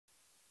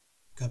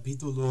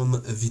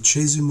Capitulum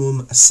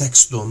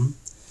XXVI,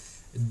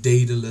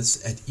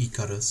 Daedalus et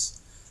Icarus,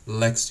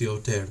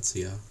 Lectio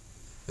Tertia,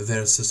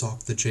 versus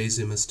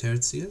 80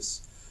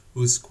 tertius,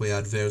 usque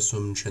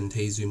adversum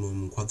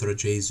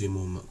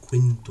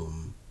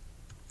 145.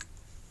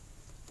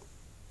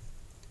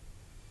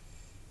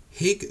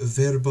 Hic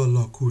verba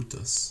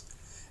locutus,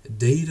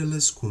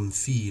 Daedalus cum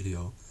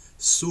filio,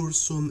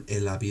 sursum e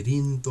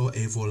labyrintho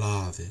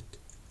volavit,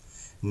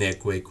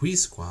 neque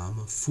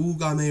quisquam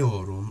fuga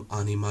meorum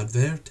anima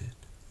advertit,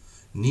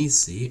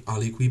 nisi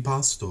aliqui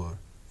pastor,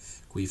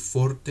 qui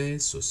forte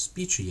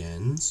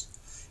suspiciens,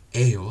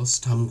 eos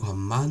tamquam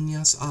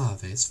magnas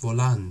aves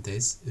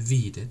volantes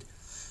vidit,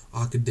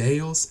 ac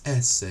Deus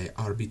esse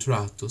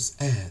arbitratus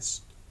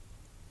est.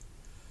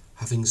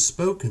 Having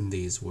spoken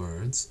these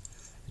words,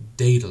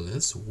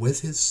 Daedalus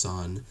with his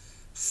son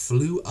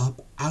flew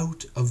up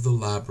out of the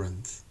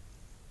labyrinth,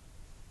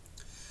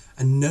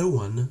 and no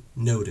one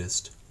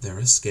noticed their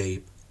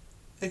escape,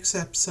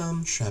 except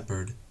some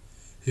shepherd,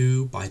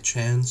 who, by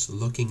chance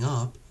looking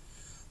up,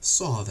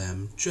 saw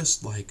them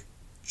just like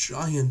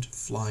giant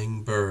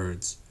flying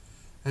birds,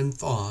 and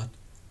thought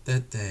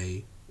that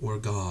they were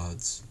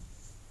gods.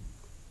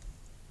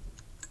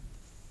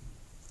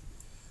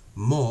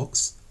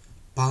 Mox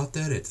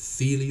pater et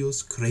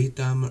filius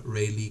cretam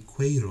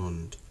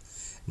reliquerunt,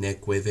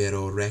 neque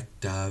vero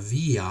recta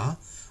via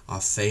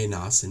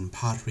Athenas in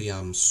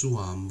patriam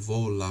suam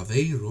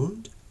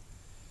volaverunt,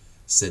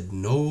 sed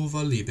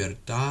nova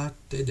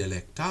libertate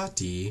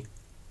delectati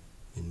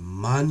in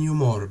manium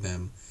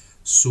orbem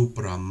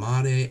supra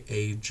mare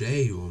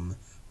Aegeum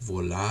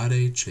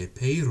volare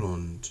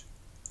ceperunt.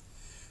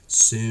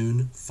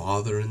 Soon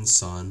father and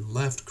son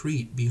left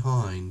Crete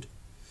behind,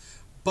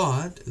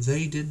 but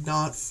they did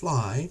not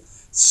fly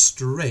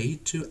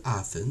straight to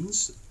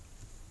Athens,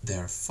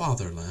 their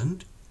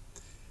fatherland,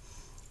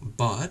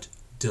 but,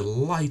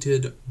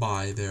 delighted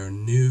by their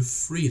new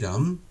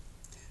freedom,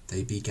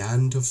 they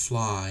began to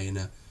fly in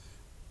a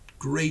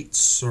great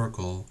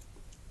circle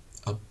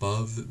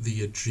above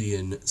the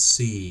Aegean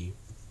Sea.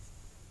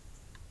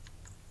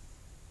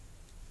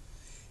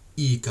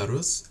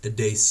 Icarus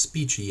de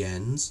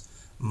speciens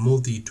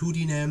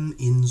multitudinem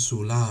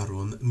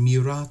insularum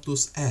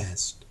miratus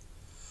est.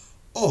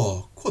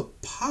 O,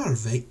 quod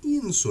parve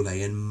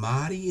insulae in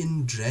mari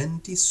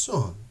ingenti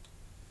sunt!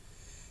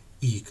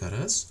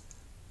 Icarus,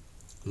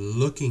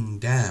 looking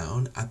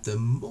down at the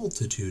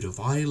multitude of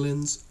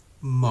islands,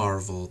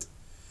 marveled,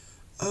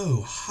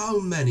 "Oh, how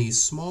many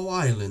small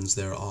islands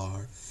there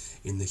are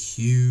in the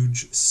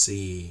huge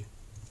sea!"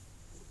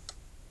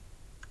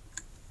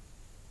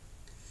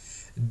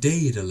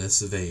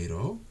 Daedalus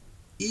vero,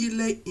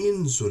 ille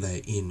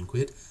insulae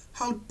inquit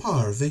haud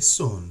parve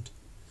sunt,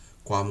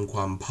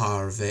 quamquam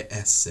parve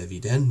esse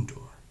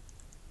videntur.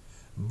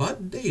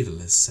 But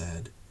Daedalus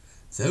said,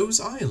 "Those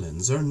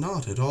islands are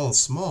not at all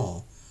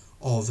small,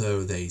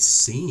 although they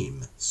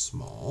seem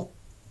small."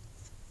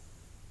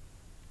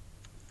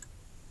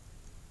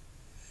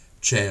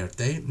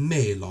 Certe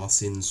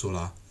melos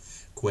insula,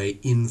 quae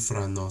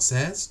infra nos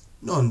est,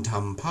 non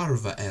tam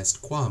parva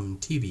est quam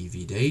tibi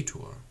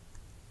videtur.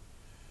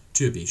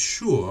 To be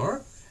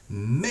sure,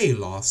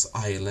 Melos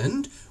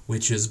Island,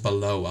 which is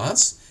below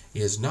us,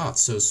 is not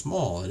so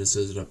small as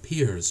it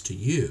appears to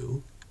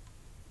you.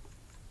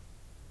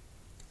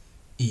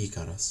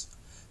 Icarus,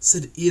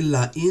 sed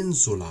illa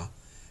insula,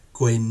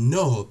 quae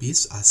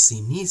nobis a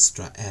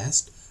sinistra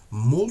est,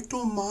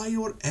 multo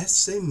maior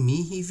esse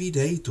mihi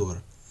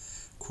videtur.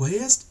 Quae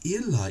est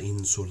illa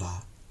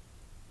insula?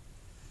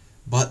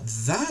 But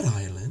that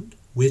island,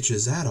 which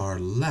is at our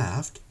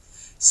left,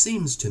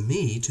 seems to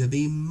me to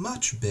be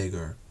much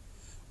bigger.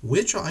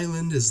 Which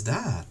island is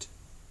that?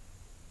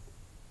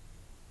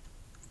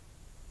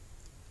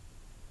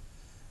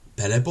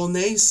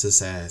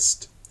 Peloponnesus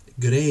est,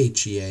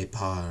 Greciae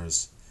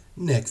pars,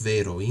 nec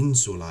vero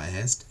insula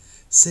est,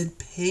 sed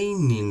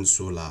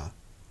peninsula.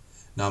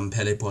 Nam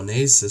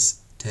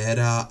Peloponnesus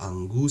terra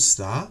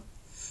angusta,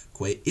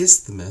 quae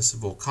isthmus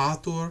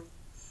vocatur,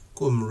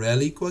 cum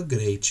reliqua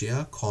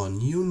Graecia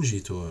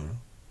conjungitur.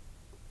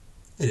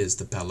 It is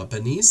the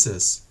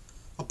Peloponnesus,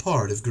 a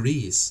part of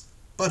Greece,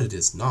 but it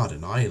is not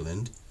an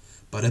island,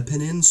 but a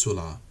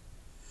peninsula.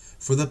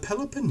 For the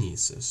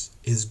Peloponnesus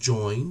is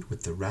joined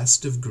with the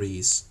rest of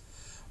Greece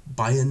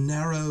by a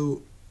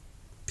narrow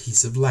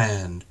piece of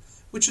land,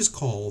 which is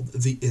called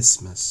the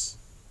isthmus.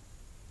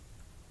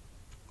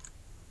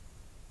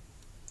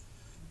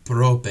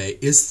 Prope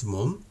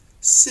isthmum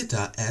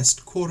sita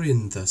est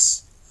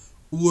Corinthus,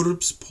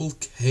 urbs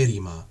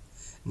pulcherrima,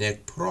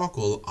 nec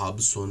procul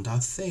absunt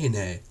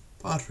Athenae,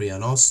 patria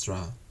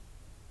nostra.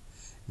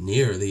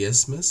 Near the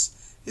isthmus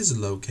is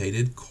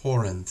located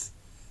Corinth,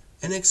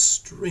 an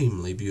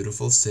extremely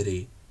beautiful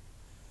city,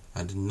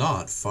 and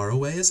not far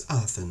away is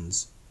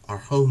Athens, our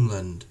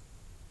homeland.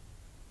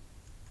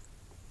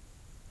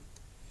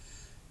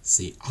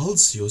 Si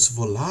alcius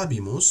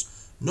volabimus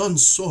non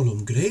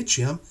solum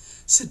Greciam,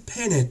 sed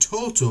pene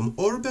totum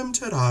orbem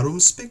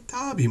terrarum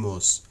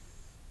spectabimus,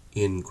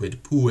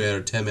 inquid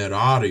puer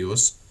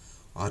temerarius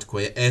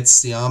atque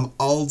etiam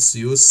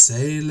altius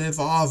se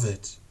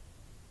levavit.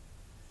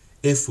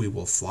 If we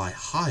will fly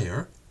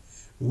higher,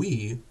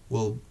 we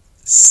will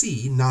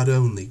see not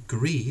only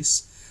Greece,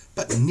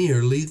 but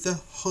nearly the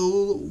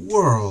whole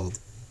world,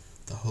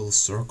 the whole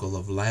circle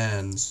of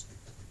lands.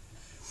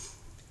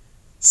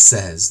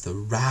 Says the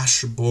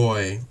rash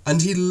boy,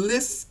 and he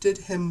lifted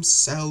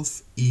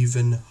himself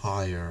even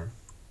higher.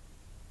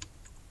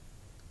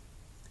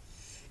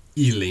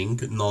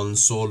 Ilinc non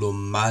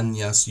solum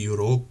magnas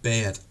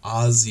Europae et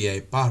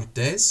Asiae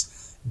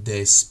partes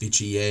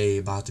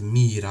despiciebat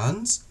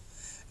mirans,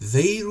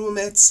 verum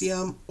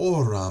etiam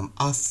oram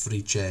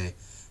Africae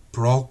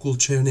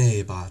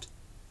proculcernebat,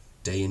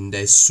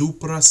 deinde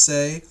supra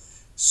se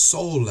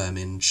solem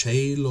in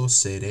cielo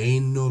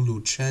sereno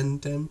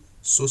lucentem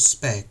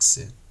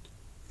suspexit.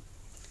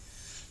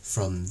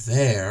 From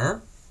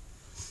there,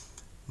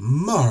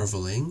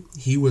 marveling,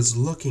 he was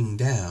looking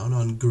down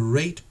on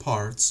great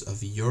parts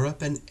of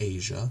Europe and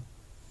Asia.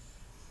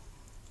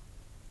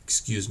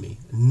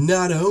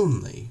 Not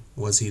only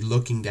was he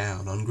looking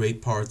down on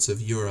great parts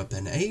of Europe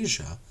and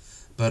Asia,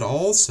 but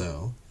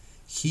also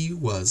he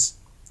was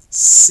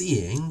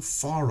seeing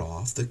far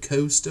off the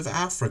coast of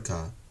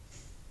Africa.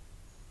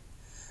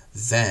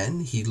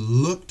 Then he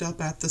looked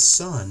up at the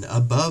sun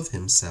above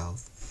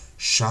himself,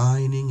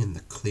 shining in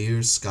the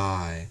clear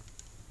sky.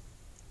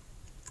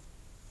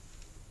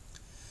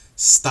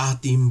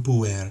 Statim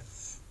puer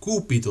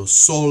cupido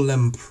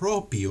solem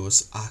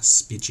propius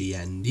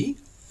aspiciendi,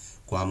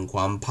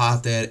 quamquam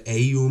pater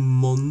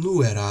eum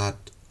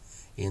monuerat,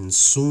 in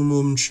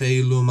summum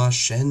caelum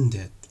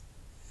ascendit.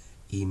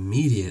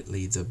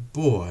 Immediately the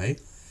boy,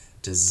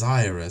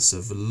 desirous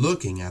of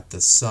looking at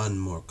the sun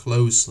more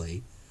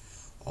closely,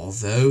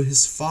 although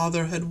his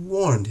father had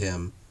warned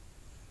him,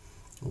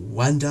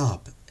 went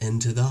up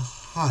into the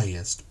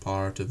highest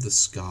part of the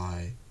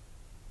sky.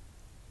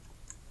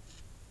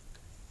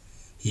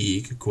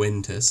 Hic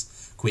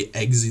Quintus, qui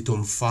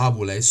exitum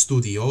fabulae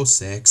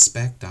studiose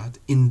expectat,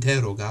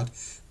 interrogat,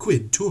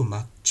 quid tuum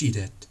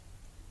accidit.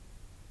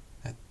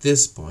 At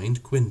this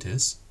point,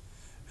 Quintus,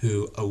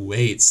 who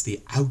awaits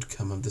the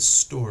outcome of the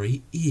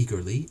story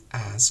eagerly,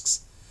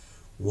 asks,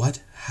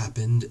 what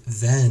happened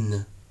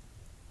then?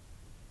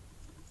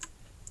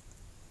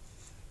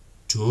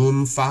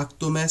 Tum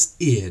factum est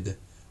id,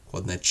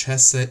 quod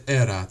necesse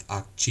erat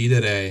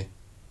accidere.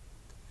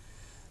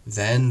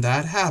 Then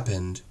that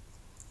happened,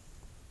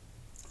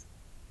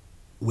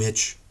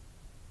 which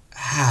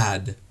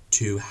had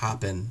to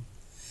happen.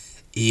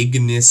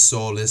 Ignis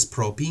solis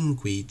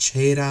propinqui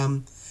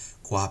ceram,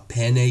 qua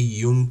pene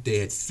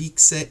iuncte et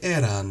fixe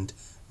erant,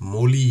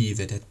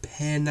 molivit et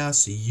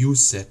penas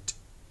iusit.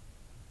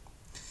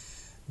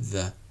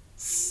 The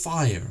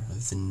fire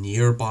of the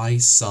nearby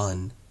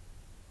sun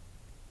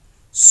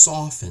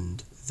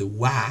softened the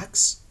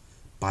wax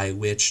by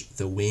which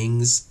the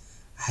wings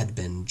had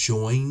been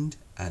joined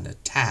and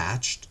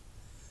attached,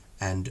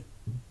 and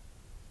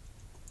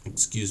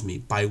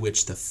by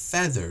which the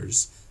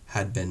feathers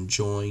had been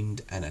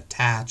joined and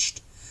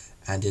attached,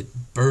 and it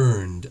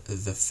burned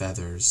the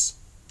feathers.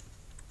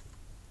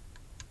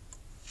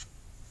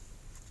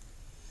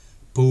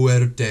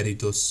 Puer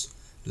teritus,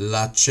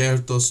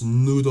 lacertos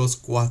nudos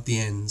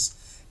quatiens,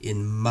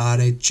 in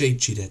mare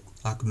cecidit,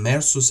 ac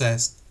mersus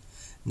est,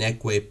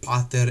 neque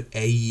pater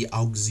ei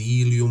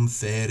auxilium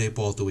fere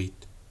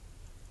potuit.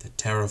 The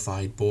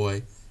terrified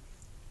boy,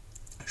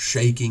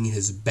 shaking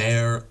his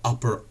bare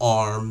upper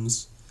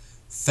arms,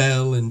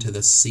 fell into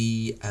the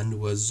sea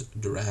and was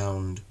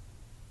drowned.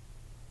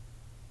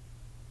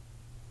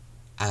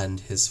 And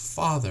his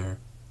father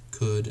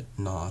could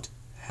not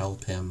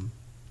help him.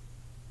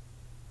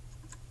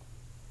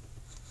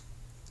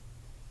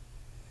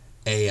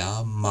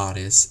 Ea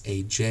maris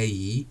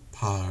Aegeae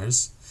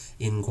pars,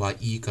 in qua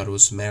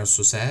Icarus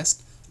mersus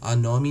est, a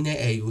nomine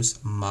eius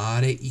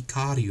mare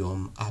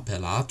Icarium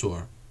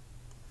appellatur.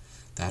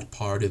 That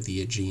part of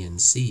the Aegean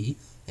Sea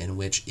in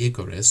which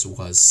Icarus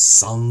was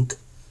sunk,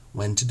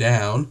 went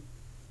down,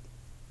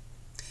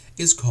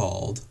 is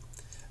called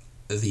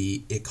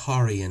the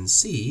Icarian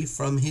Sea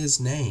from his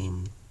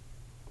name.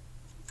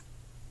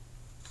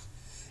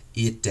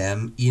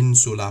 Item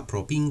insula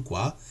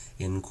propinqua,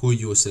 in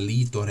cuius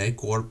litore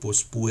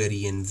corpus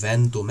pueri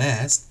inventum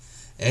est,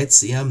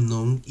 etiam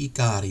nunc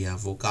Icaria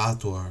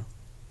vocatur.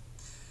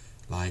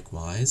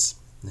 Likewise,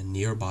 the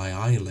nearby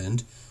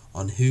island,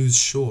 on whose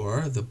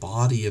shore the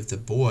body of the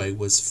boy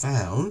was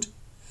found,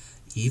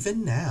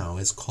 even now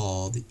is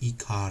called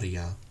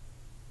Icaria.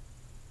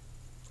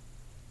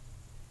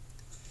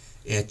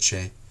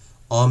 Ecce,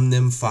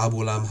 omnem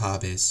fabulam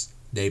habes,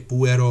 de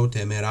puero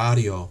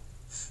temerario,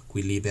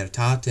 qui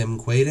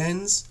libertatem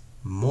quaerens,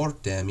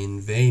 mortem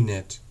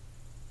invenit.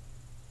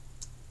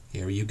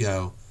 Here you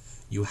go.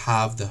 You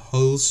have the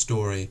whole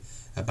story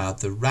about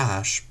the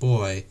rash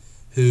boy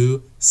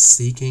who,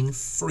 seeking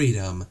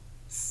freedom,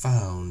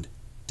 found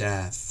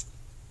death.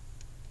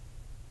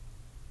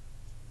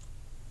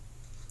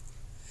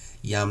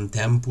 Iam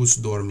tempus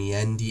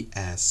dormiendi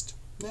est.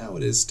 Now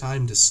it is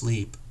time to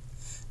sleep.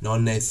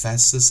 non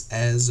necessus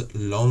es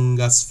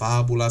longas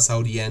fabulas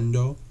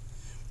audiendo?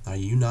 Are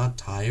you not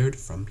tired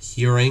from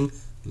hearing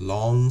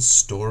long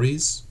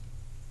stories?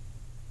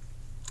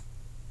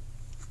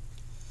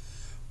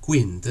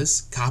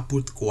 Quintus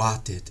caput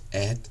quatit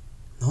et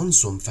non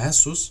sum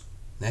fessus,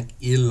 nec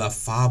illa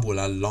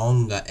fabula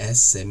longa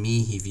esse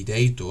mihi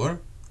videtur.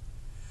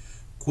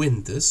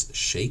 Quintus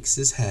shakes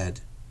his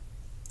head.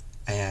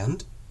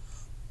 And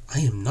I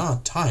am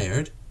not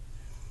tired,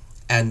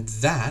 and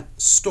that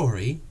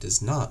story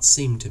does not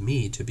seem to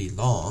me to be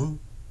long.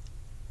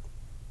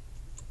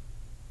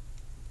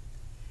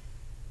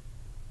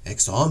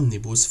 Ex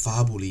omnibus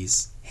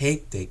fabulis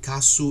hecte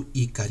casu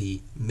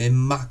Icari me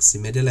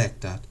maxime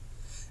delectat,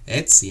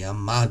 etiam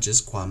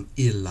magis quam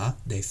illa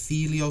de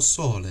filio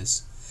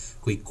solis,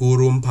 qui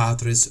curum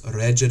patris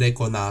regere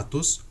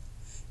conatus,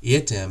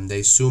 item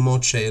de sumo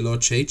celo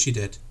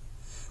cecidit,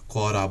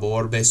 quod ab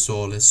orbe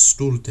solis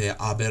stulte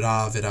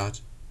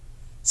aberaverat,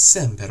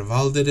 semper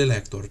valde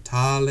delector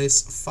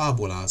tales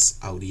fabulas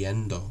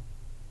audiendo.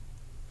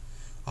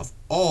 Of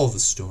all the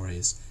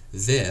stories,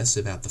 this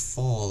about the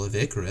fall of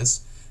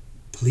Icarus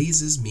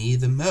pleases me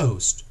the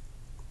most,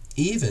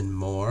 even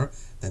more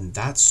than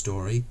that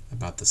story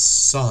about the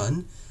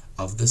son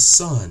of the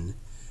sun,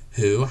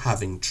 who,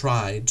 having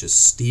tried to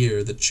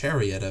steer the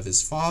chariot of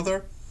his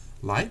father,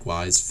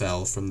 likewise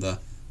fell from the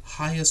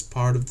highest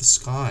part of the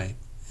sky,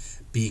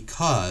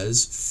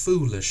 because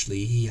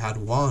foolishly he had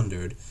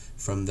wandered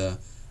from the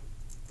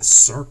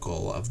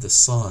circle of the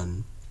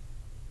sun.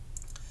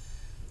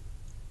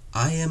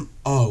 I am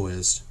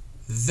always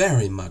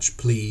very much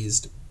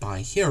pleased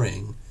by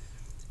hearing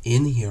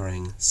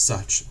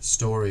such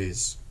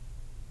stories.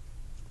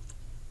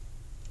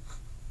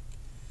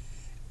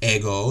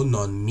 Ego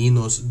non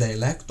minus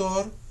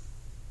delector,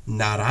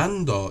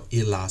 narrando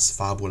illas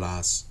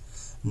fabulas,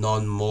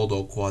 non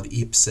modo quod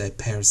ipse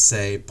per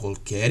se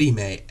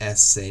pulcherime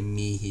esse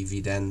mihi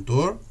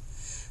videntur,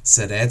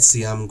 sed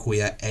etiam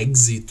quia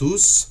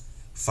exitus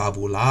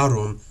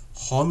fabularum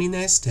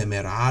homines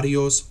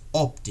temerarios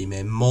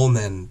optime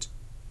monent.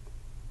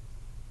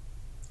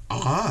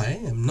 I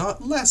am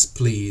not less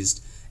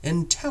pleased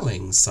in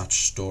telling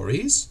such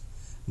stories,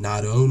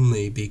 not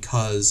only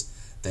because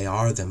they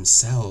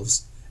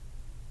themselves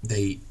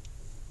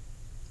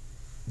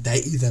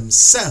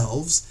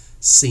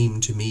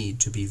seem to me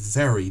to be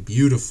very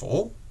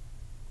beautiful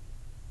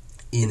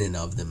in and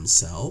of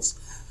themselves,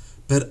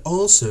 but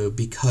also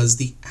because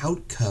the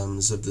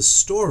outcomes of the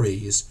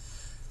stories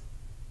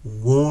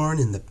warn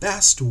in the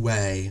best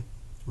way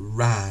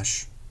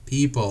rash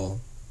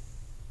people.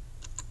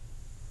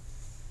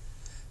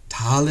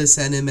 Talis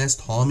enim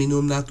est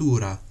hominum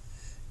natura,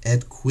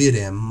 et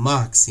quidem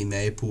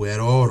maxime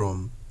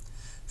puerorum.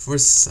 For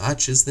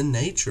such is the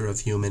nature of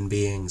human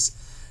beings,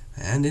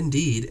 and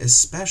indeed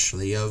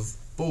especially of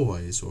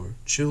boys or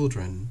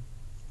children.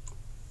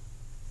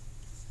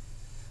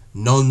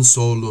 Non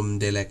solum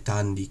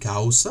delectandi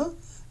causa,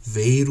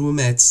 verum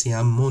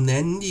etiam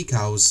monendi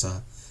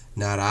causa,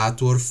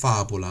 narratur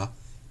fabula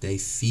de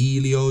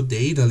filio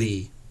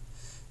Daedali,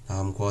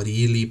 nam quod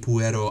illi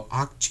puero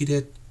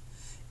accidit,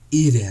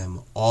 idem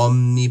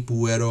omni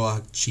puero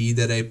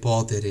accidere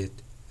poterit,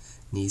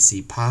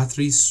 nisi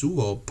patris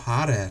suo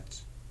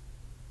paret.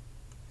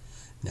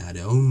 Not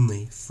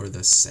only for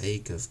the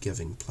sake of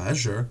giving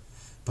pleasure,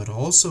 but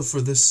also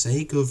for the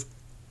sake of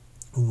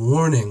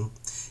warning,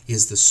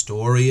 is the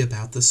story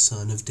about the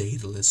son of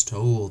Daedalus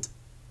told.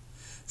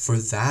 For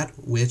that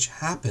which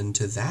happened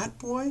to that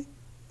boy,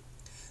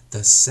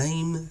 the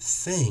same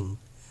thing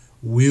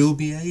will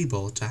be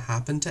able to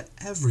happen to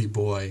every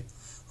boy,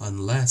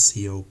 unless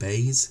he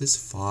obeys his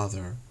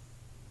father.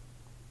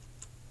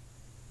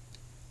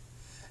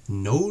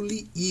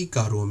 Noli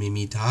Icarum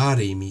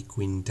imitare, mi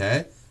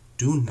Quinte.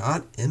 Do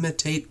not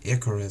imitate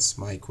Icarus,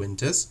 my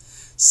Quintus.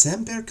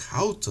 Semper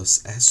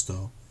cautus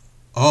esto.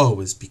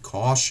 Always be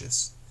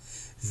cautious.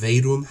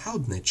 Verum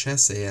haud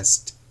necesse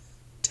est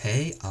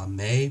te a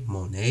me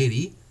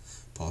moneri,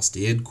 post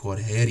id quod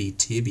heri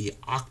tibi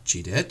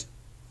accidit.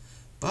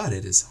 But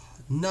it is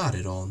not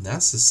at all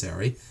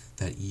necessary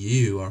that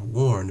you are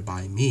warned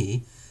by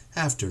me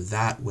after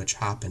that which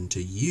happened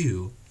to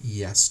you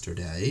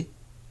yesterday.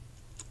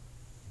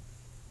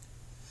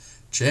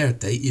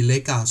 Certe ille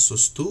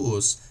casus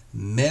tuus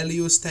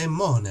melius te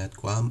monet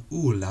quam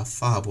ulla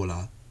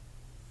fabula.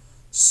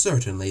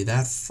 Certainly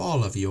that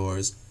fall of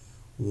yours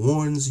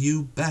warns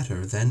you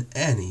better than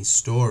any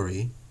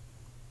story.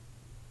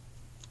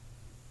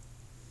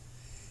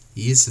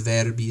 Is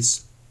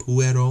verbis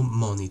puero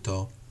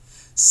monito,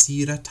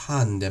 sira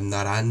tandem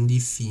narrandi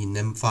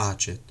finem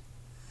facit.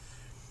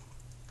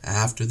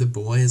 After the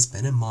boy has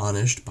been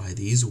admonished by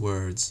these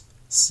words,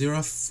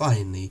 Sira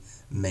finally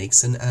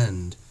makes an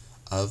end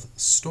of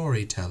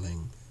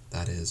storytelling.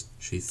 That is,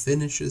 she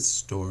finishes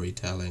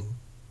storytelling.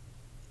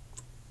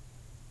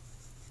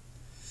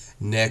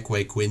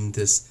 Neque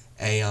Quintus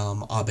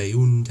eam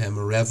abeuntem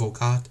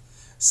revocat,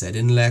 sed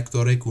in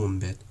lector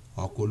recumbit,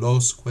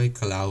 oculosque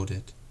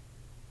claudit.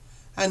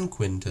 And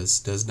Quintus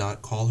does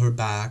not call her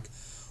back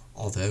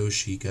although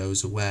she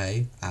goes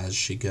away as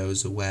she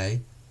goes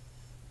away,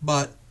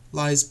 but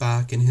lies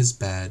back in his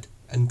bed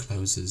and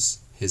closes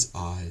his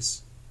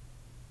eyes.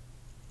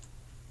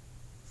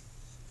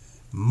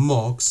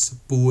 Mox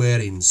puer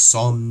in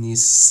somnis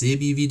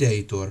sibi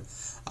videtur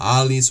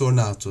alis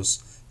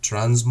ornatus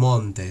trans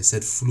montes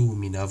et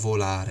flumina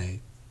volare.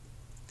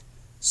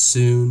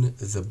 Soon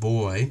the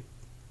boy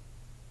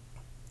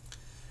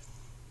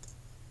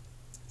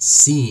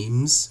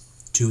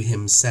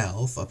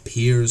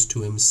appears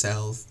to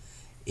himself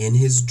in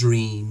his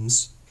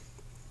dreams,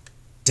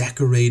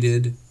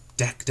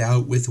 decked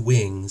out with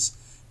wings,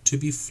 to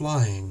be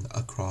flying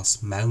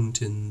across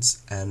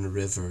mountains and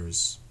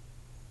rivers.